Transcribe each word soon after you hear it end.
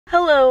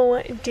Hello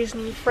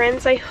Disney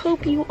friends, I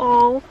hope you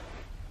all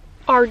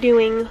are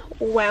doing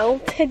well.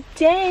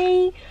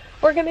 Today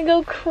we're gonna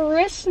go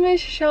Christmas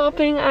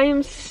shopping. I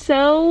am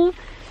so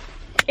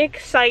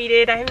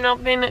excited. I have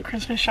not been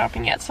Christmas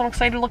shopping yet, so I'm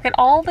excited to look at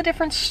all the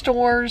different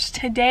stores.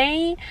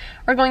 Today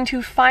we're going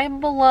to Five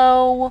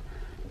Below,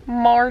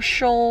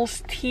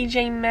 Marshles,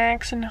 TJ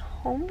Maxx, and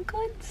Home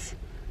Goods,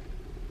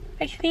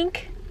 I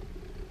think,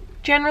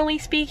 generally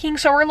speaking.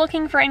 So we're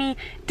looking for any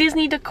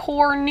Disney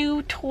decor,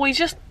 new toys,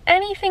 just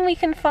anything we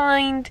can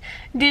find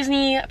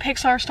Disney,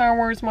 Pixar, Star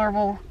Wars,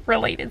 Marvel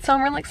related. So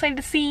I'm really excited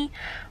to see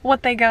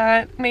what they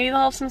got. Maybe they'll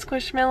have some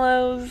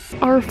squishmallows.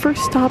 Our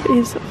first stop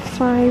is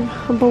Five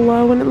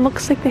Below, and it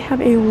looks like they have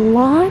a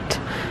lot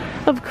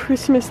of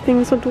Christmas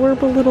things,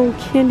 adorable little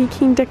candy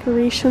cane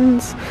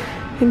decorations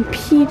and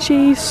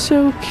PJs,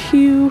 so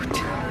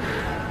cute.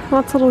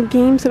 Lots of little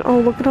games, and oh,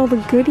 look at all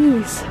the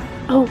goodies.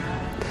 Oh,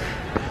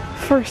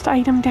 first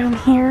item down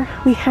here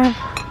we have,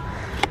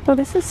 oh,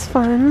 this is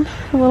fun,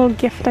 a little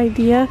gift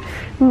idea,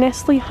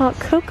 Nestle Hot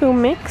Cocoa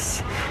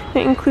Mix.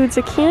 It includes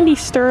a candy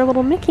stir, a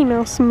little Mickey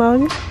Mouse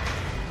mug,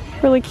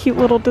 really cute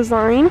little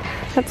design.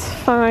 That's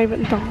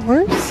 $5.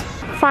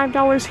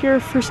 $5 here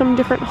for some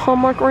different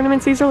Hallmark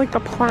ornaments. These are like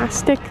the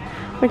plastic,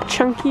 like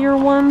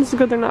chunkier ones.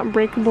 Good, they're not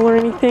breakable or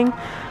anything.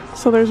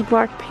 So there's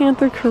Black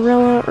Panther,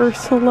 Corella,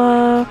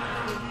 Ursula,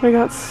 we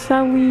got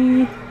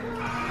Sully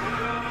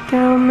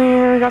down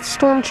there. I got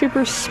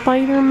Stormtrooper,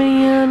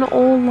 Spider-Man,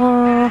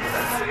 Olaf.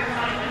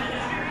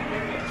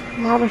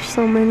 Wow, there's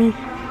so many.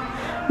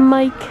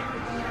 Mike,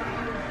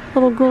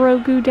 little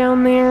Grogu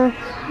down there.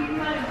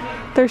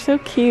 They're so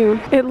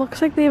cute. It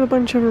looks like they have a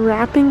bunch of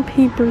wrapping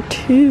paper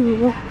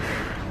too.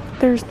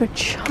 There's the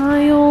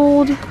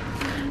Child.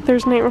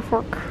 There's Night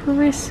Before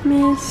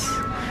Christmas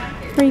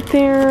right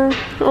there.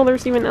 Oh,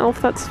 there's even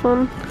Elf. That's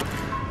fun.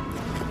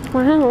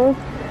 Wow.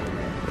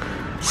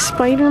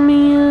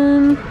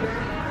 Spider-Man.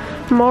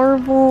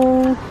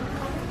 Marvel.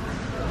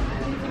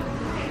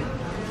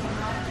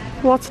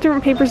 Lots of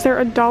different papers there,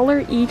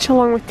 $1 each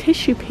along with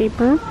tissue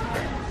paper.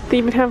 They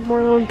even have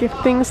more little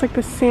gift things like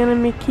the Santa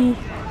Mickey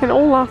and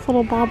Olaf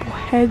little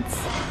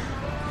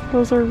bobbleheads.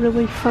 Those are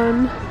really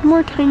fun.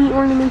 More tiny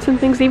ornaments and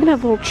things. They even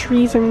have little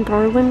trees and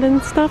garland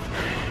and stuff.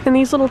 And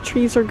these little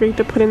trees are great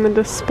to put in the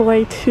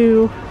display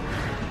too.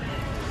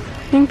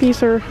 I think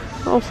these are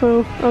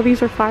also, oh,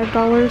 these are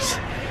 $5.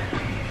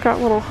 Got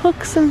little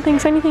hooks and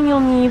things, anything you'll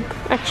need,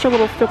 extra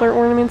little filler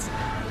ornaments.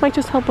 Might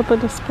just help with the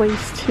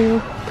displays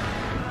too.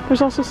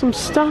 There's also some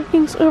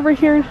stockings over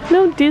here.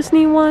 No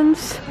Disney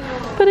ones,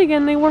 but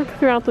again, they work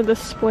throughout the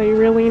display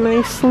really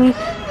nicely.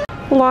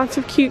 Lots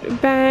of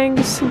cute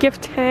bags,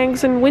 gift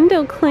tags, and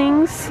window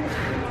clings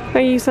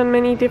I use on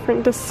many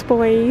different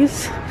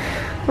displays.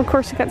 Of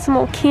course, we got some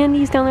little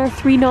candies down there,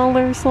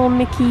 $3, little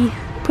Mickey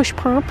push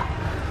pop.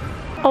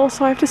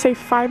 Also, I have to say,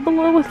 Five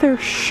Below with their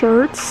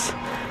shirts,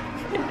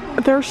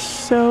 they're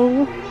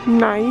so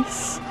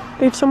nice.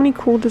 They have so many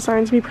cool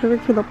designs to be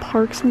perfect for the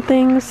parks and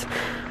things.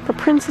 The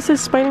princesses,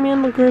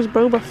 Spider-Man, look, there's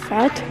Boba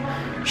Fett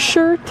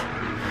shirt.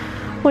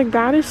 Like,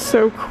 that is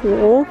so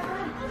cool.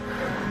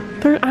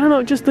 They're, I don't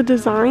know, just the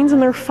designs,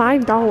 and they're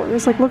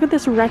 $5. Like, look at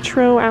this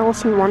retro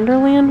Alice in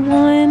Wonderland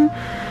one.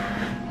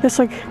 This,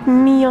 like,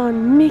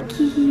 neon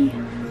Mickey.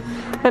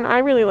 And I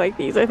really like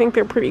these. I think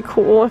they're pretty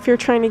cool if you're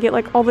trying to get,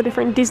 like, all the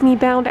different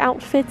Disney-bound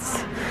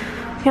outfits.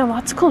 Yeah,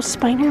 lots of cool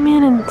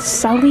Spider-Man and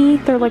Sully.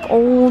 They're like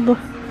old.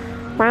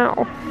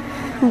 Wow.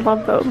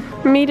 Love them.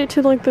 Made it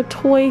to like the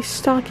toy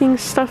stocking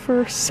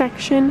stuffer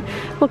section.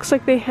 Looks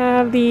like they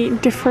have the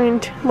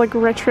different like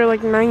retro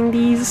like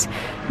 90s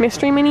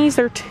mystery minis.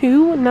 They're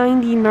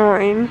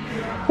 $2.99,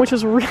 which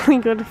is really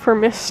good for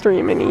mystery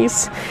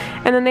minis.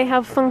 And then they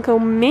have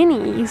Funko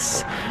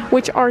Minis,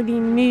 which are the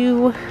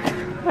new,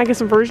 I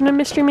guess, version of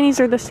mystery minis.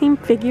 They're the same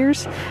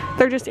figures,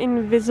 they're just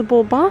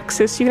invisible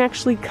boxes, so you can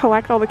actually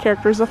collect all the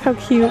characters. Look how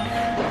cute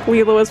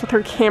Lilo is with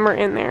her camera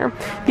in there.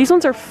 These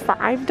ones are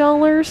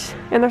 $5,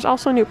 and there's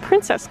also a new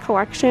princess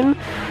collection.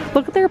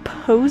 Look at their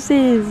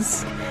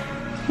poses.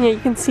 Yeah, you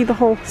can see the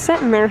whole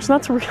set in there, so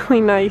that's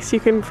really nice. You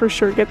can for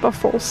sure get the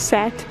full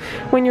set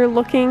when you're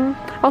looking.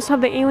 Also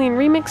have the Alien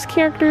Remix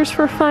characters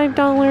for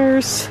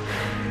 $5.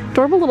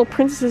 Adorable little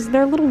princesses.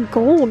 They're little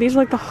gold. These are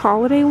like the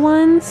holiday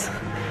ones.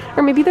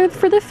 Or maybe they're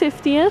for the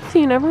 50th,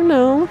 you never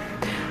know.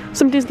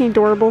 Some Disney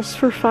Adorables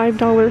for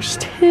 $5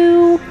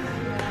 too.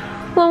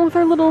 Along with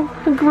our little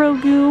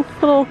Grogu,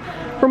 little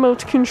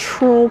remote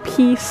control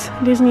piece.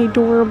 Disney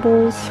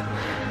Adorables.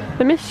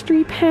 The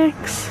mystery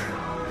packs.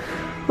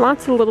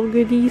 Lots of little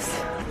goodies.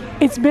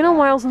 It's been a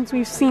while since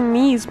we've seen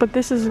these, but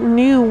this is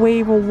new,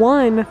 wave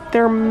 1.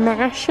 They're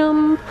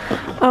Mash'em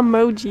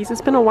emojis.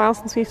 It's been a while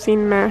since we've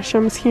seen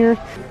Mash'ems here.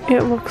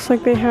 It looks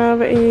like they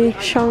have a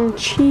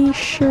Shang-Chi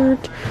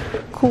shirt.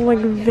 Cool, like,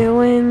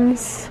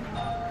 villains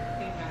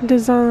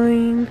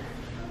design.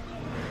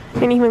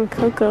 And even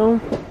Coco.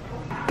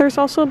 There's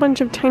also a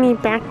bunch of tiny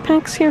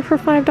backpacks here for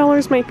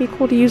 $5. Might be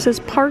cool to use as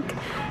park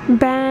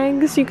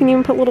bags. You can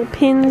even put little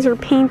pins or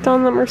paint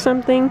on them or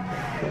something.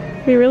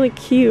 Be really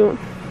cute.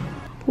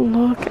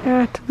 Look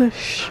at the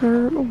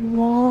shirt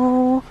wall.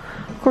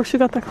 Of course, we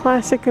got the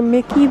classic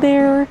Mickey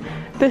there.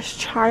 This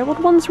child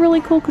one's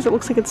really cool because it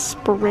looks like it's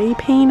spray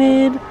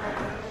painted.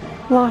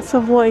 Lots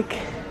of like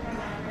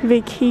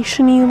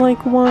vacation-y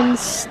like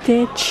ones,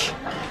 Stitch.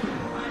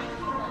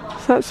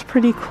 So that's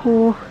pretty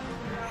cool.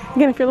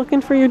 Again, if you're looking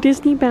for your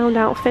Disney bound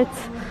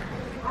outfits,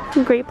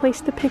 a great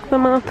place to pick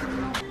them up.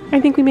 I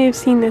think we may have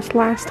seen this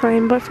last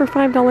time, but for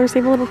 $5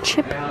 they have a little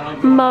chip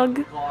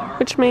mug,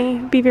 which may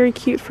be very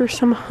cute for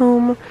some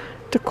home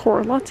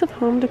decor. Lots of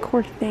home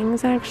decor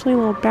things actually,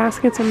 little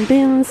baskets and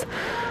bins.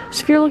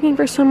 So if you're looking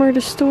for somewhere to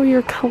store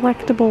your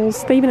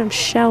collectibles, they even have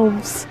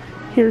shelves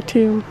here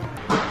too.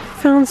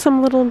 Found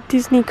some little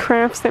Disney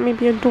crafts that may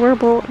be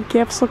adorable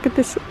gifts. Look at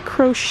this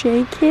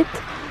crochet kit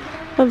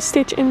of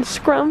Stitch and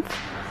Scrump.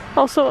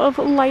 Also of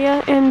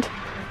Leia and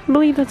I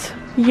believe it's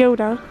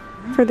Yoda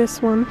for this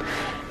one.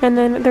 And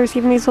then there's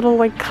even these little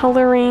like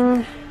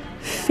coloring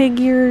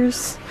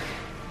figures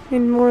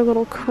and more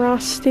little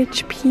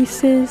cross-stitch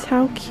pieces.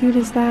 How cute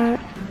is that?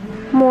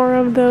 More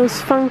of those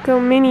Funko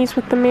minis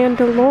with the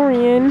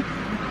Mandalorian.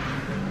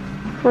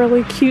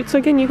 Really cute. So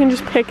again, you can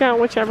just pick out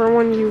whichever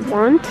one you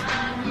want,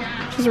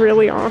 which is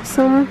really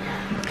awesome.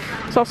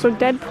 There's also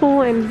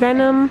Deadpool and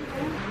Venom.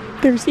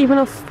 There's even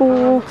a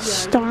full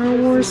Star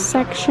Wars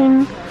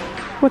section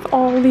with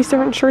all these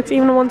different shirts,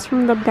 even the ones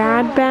from the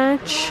Bad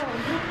Batch.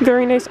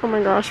 Very nice. Oh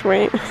my gosh,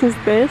 wait, is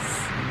this?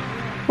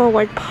 Little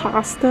like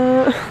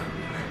pasta.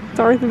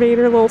 Darth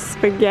Vader, little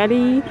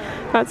spaghetti.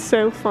 That's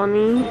so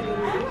funny.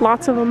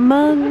 Lots of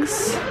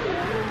mugs.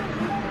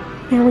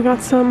 And we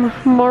got some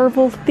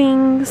Marvel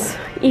things.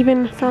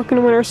 Even Falcon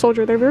and Winter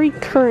Soldier. They're very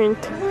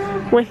current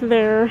with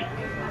their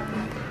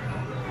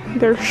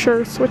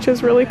shirts, which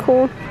is really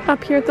cool.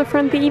 Up here at the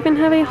front, they even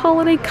have a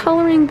holiday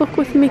coloring book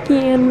with Mickey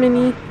and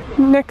Minnie.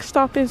 Next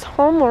stop is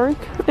Hallmark,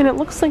 and it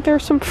looks like there are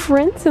some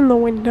friends in the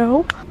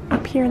window.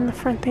 Up here in the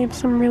front, they have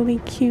some really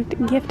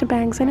cute gift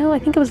bags. I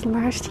think it was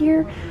last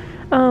year.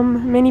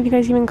 Many of you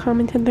guys even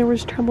commented there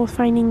was trouble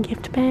finding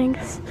gift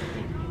bags.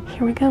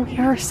 Here we go,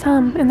 here are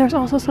some. And there's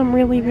also some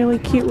really, really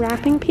cute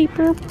wrapping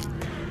paper.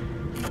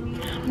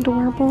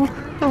 Adorable,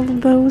 all of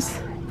those.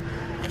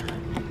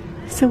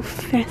 So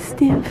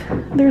festive.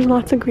 There's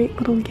lots of great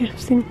little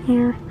gifts in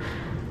here.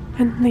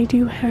 And they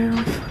do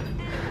have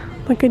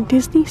like a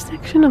Disney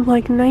section of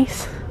like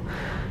nice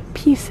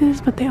pieces,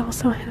 but they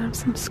also have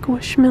some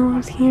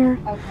squishmallows here.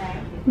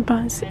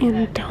 Buzz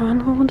and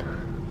Donald.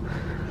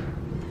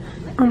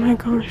 Oh my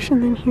gosh,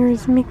 and then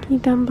here's Mickey,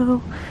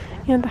 Dumbo,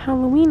 and the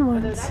Halloween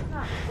ones.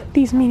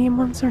 These medium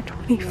ones are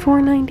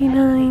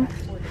 $24.99,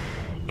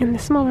 and the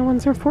smaller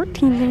ones are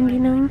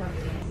 $14.99.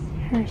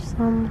 Here's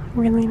some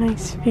really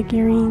nice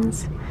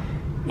figurines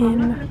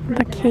in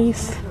the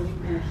case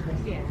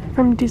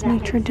from Disney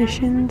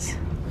Traditions.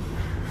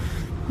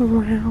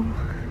 Wow.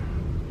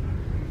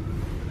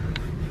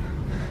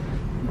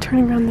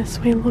 Turning around this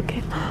way, look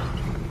at,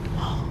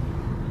 oh,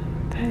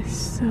 that is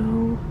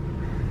so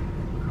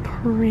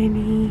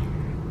pretty.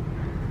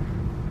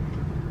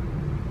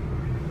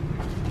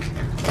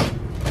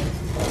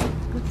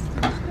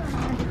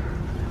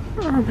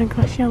 Oh my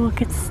gosh, yeah,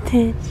 look at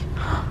Stitch.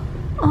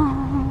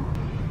 Oh,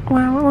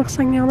 wow, it looks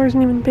like now there's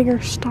an even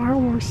bigger Star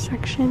Wars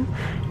section.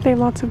 They have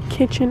lots of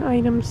kitchen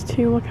items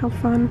too, look how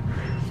fun.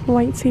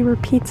 Lightsaber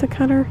pizza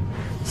cutter,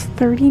 it's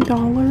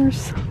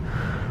 $30.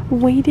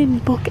 Weighted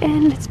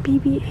bookend, it's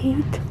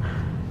BB-8.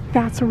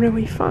 That's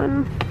really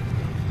fun.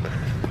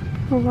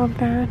 I love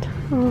that.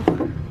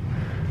 Oh,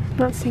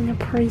 not seeing a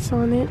price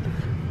on it,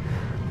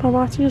 but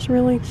lots of just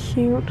really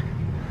cute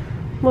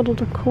little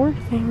decor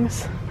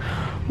things.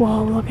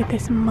 Whoa, look at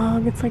this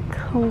mug. It's like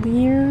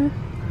clear.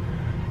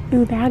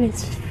 Ooh, that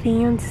is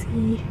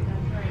fancy.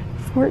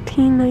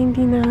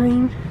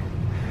 $14.99.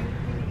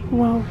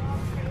 Whoa,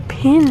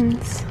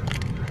 pins.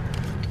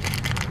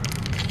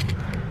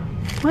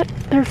 What?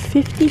 They're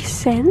 50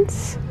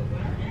 cents?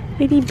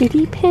 Itty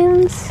bitty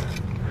pins?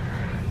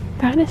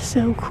 That is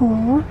so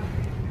cool.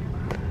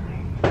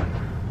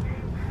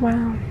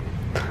 Wow.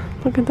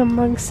 Look at the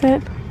mug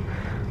set.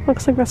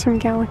 Looks like that's from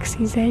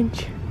Galaxy's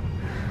Edge.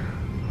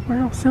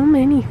 Wow, so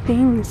many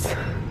things.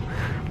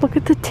 Look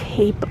at the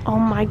tape. Oh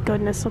my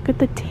goodness, look at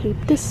the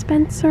tape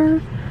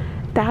dispenser.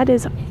 That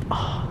is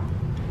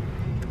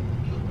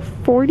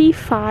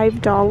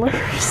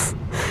 $45.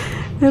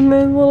 And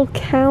then little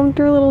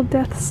counter, little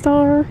Death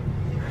Star.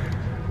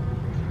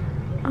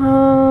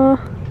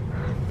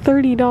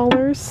 $30.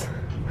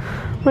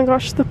 Oh my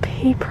gosh, the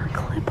paper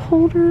clip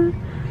holder.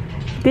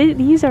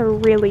 These are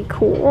really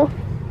cool.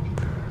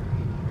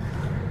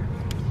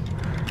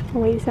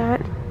 What is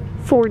that?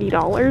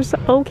 $40.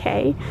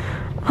 Okay.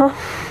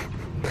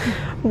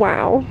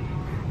 Wow.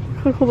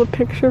 Look how cool the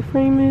picture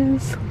frame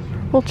is.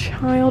 Little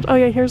child. Oh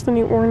yeah, here's the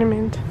new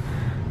ornament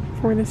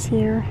for this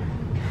year.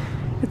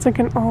 It's like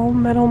an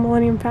all-metal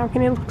Millennium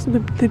Falcon. It looks,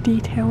 the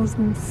detail is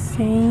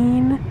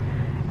insane.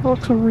 It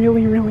looks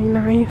really, really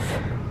nice.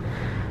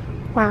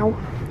 Wow.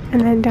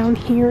 And then down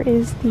here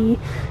is the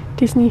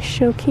Disney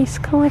Showcase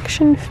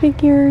Collection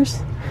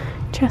figures.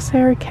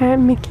 Cheshire Cat,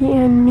 Mickey,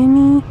 and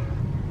Minnie.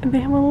 And they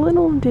have a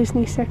little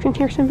Disney section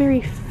here. Some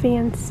very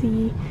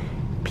fancy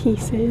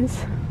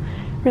pieces.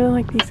 Really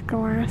like these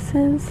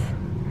glasses.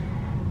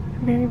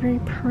 Very, very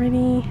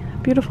pretty.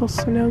 Beautiful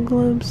snow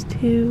globes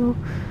too.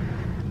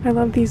 I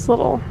love these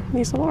little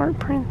art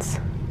prints.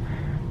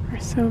 They're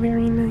so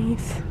very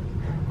nice.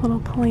 Little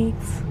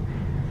plates.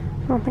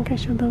 I don't think I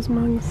showed those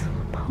mugs.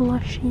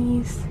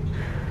 Plushies.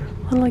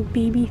 Little like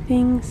baby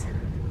things.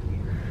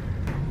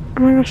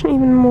 Oh my gosh, and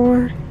even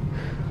more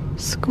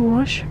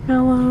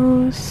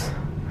squishmallows.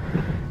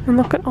 And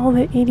look at all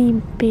the itty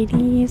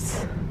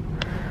bitties.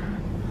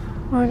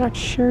 Oh, I got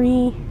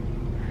Shuri.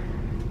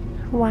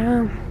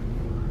 Wow.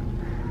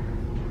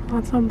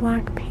 Lots of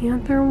Black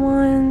Panther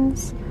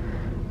ones.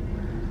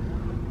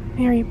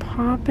 Mary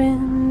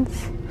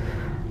Poppins.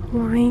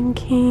 Lion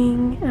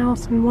King.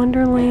 Alice in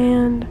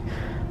Wonderland.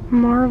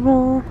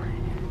 Marvel.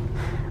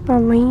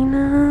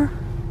 Elena.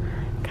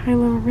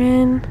 Kylo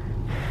Ren.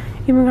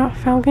 Even got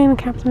Falcon and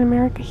Captain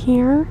America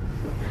here.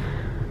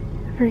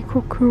 Very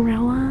cool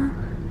Cruella.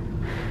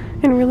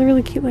 And really,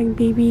 really cute like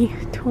baby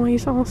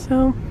toys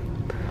also.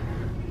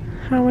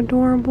 How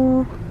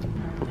adorable.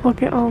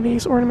 Look at all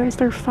these ornaments.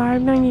 They're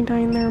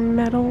 $5.99. They're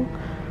metal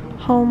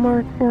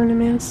Hallmark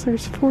ornaments.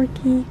 There's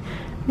Forky,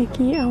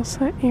 Mickey,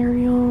 Elsa,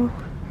 Ariel,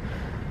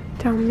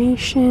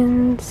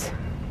 Dalmatians.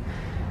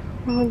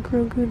 Little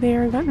Grogu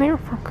there. Got there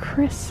for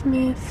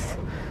Christmas.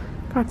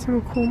 Got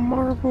some cool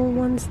Marvel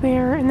ones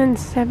there. And then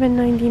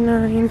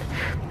 $7.99.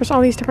 There's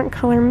all these different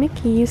color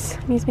Mickeys.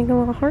 And he's making a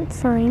little heart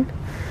sign.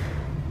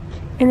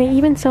 And they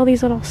even sell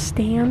these little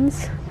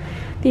stands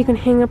that you can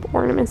hang up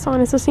ornaments on.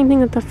 It's the same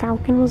thing that the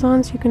Falcon was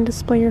on, so you can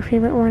display your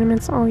favorite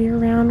ornaments all year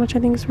round, which I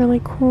think is really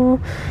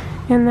cool.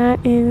 And that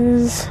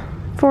is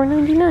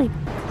 $4.99.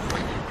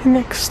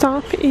 Next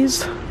stop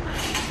is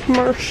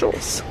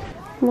Marshles.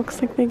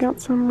 Looks like they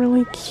got some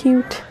really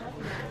cute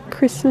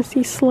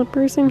Christmassy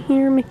slippers in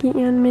here. Mickey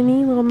and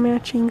Minnie, little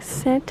matching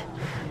set.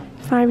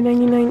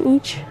 $5.99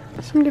 each.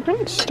 Some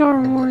different Star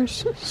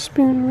Wars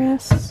spoon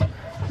rests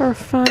are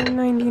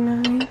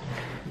 $5.99.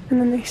 And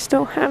then they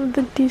still have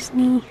the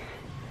Disney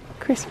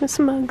Christmas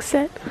mug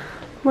set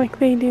like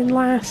they did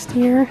last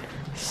year.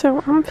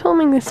 So I'm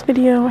filming this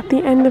video at the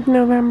end of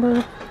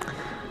November.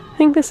 I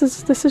think this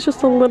is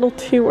just a little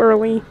too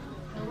early.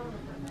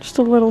 Just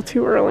a little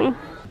too early.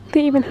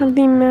 They even have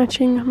the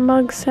matching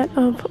mug set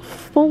of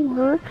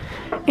 4,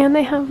 and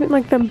they have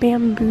like the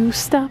bamboo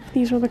stuff.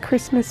 These are the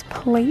Christmas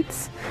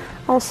plates.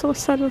 Also a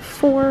set of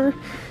 4,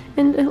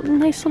 and a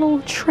nice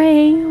little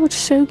tray, which is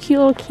so cute,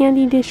 little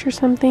candy dish or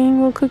something,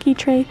 little cookie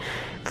tray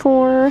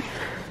for,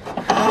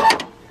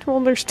 well,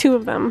 there's 2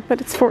 of them, but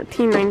it's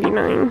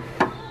 $14.99.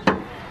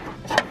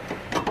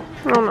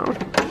 Oh no.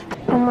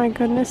 Oh my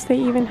goodness, they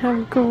even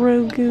have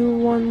Grogu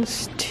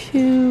ones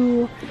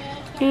too.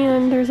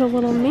 And there's a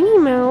little Minnie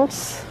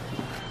Mouse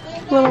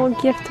little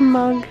gift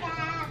mug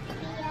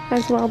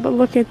as well, but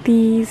look at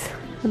these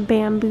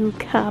bamboo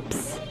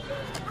cups.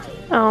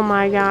 Oh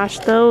my gosh,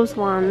 those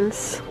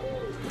ones.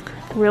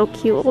 Real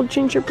cute little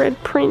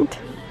gingerbread print.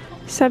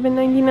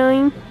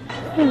 $7.99.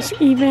 There's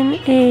even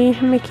a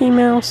Mickey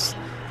Mouse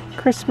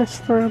Christmas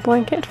throw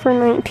blanket for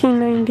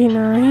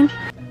 $19.99.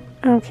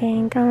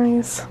 Okay,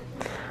 guys,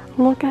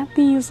 look at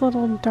these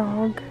little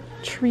dog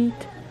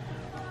treat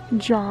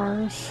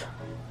jars.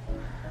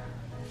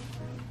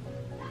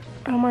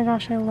 Oh my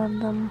gosh, I love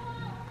them.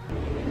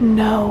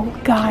 No,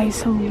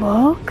 guys,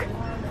 look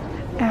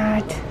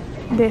at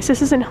this.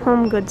 This is in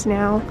Home Goods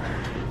now.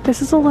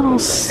 This is a little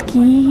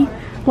ski,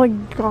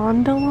 like,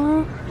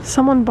 gondola.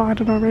 Someone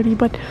bought it already,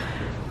 but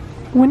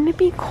wouldn't it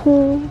be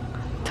cool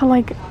to,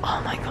 like,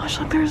 oh my gosh,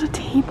 look, there's a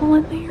table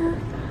in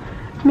there.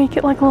 Make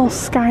it like a little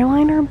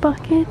Skyliner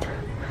bucket.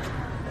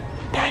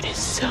 That is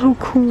so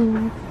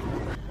cool.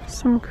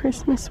 Some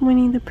Christmas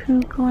Winnie the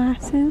Pooh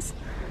glasses.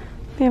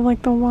 They have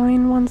like the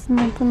wine ones and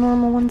like the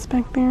normal ones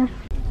back there.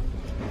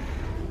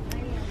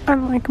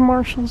 Unlike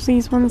Marshles,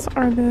 these ones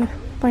are the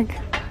like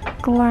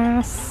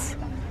glass,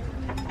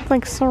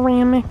 like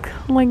ceramic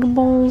like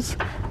bowls.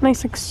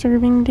 Nice like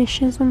serving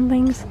dishes and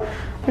things.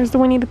 There's the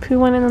Winnie the Pooh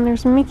one, and then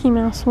there's Mickey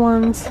Mouse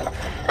ones.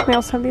 They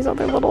also have these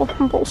other little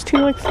bowls too,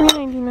 like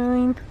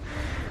 $3.99.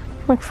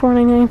 Like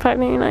 $4.99,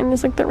 $5.99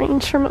 is like the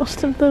range for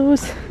most of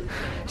those.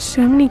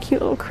 So many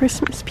cute little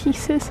Christmas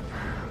pieces.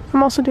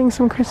 I'm also doing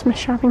some Christmas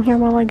shopping here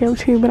while I go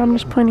too, but I'm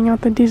just pointing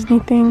out the Disney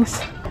things.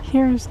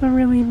 Here's the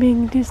really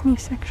big Disney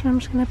section. I'm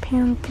just gonna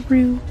pan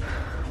through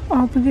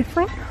all the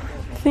different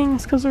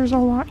things because there's a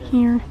lot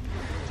here.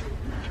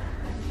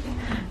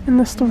 And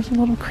the store's a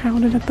little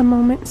crowded at the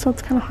moment, so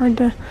it's kind of hard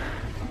to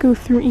go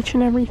through each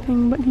and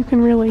everything, but you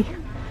can really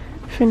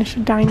finish a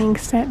dining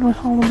set with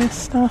all of this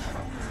stuff.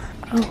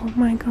 Oh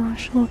my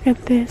gosh, look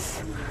at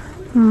this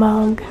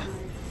mug.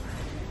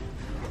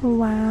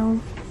 Wow.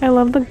 I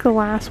love the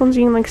glass ones.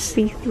 You can like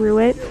see through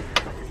it.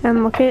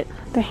 And look at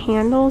the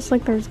handles.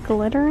 Like there's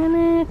glitter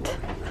in it.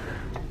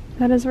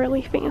 That is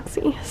really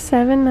fancy.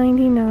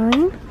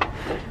 $7.99.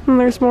 And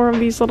there's more of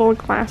these little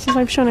glasses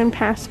I've shown in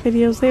past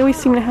videos. They always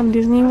seem to have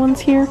Disney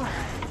ones here.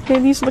 Okay,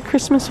 these are the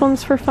Christmas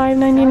ones for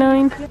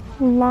 $5.99.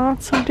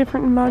 Lots of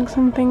different mugs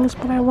and things,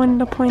 but I wanted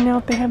to point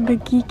out they have the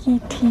Geeky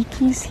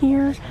Tikis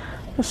here.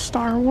 the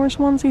Star Wars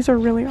ones. These are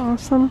really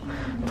awesome.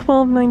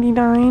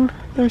 $12.99.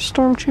 There's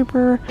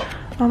Stormtrooper,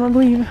 I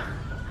believe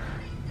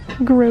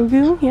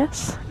Grogu,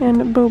 yes,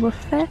 and Boba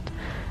Fett.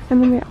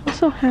 And then they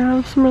also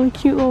have some really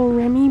cute little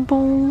Remy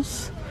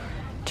bowls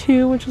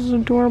too, which is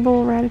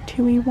adorable,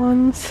 Ratatouille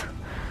ones.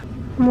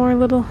 More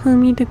little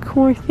homey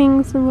decor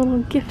things and little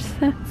gift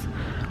sets.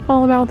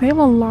 All about, they have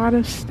a lot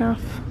of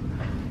stuff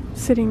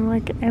sitting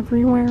like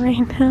everywhere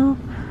right now.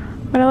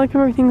 But I like how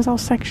everything's all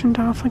sectioned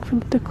off, like for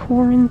the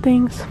decor and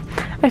things.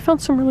 I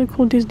found some really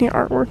cool Disney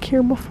artwork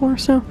here before,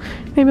 so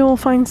maybe we'll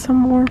find some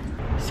more.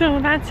 So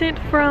that's it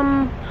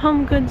from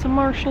Home Goods,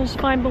 Marshalls,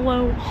 Five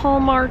Below,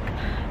 Hallmark.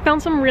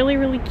 Found some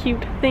really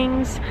cute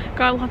things.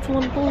 Got lots of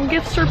little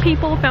gifts for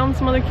people. Found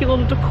some other cute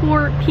little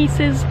decor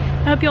pieces.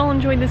 I hope you all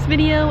enjoyed this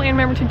video, and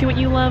remember to do what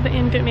you love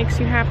and do what makes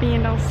you happy,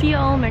 and I'll see you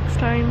all next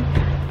time.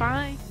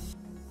 Bye!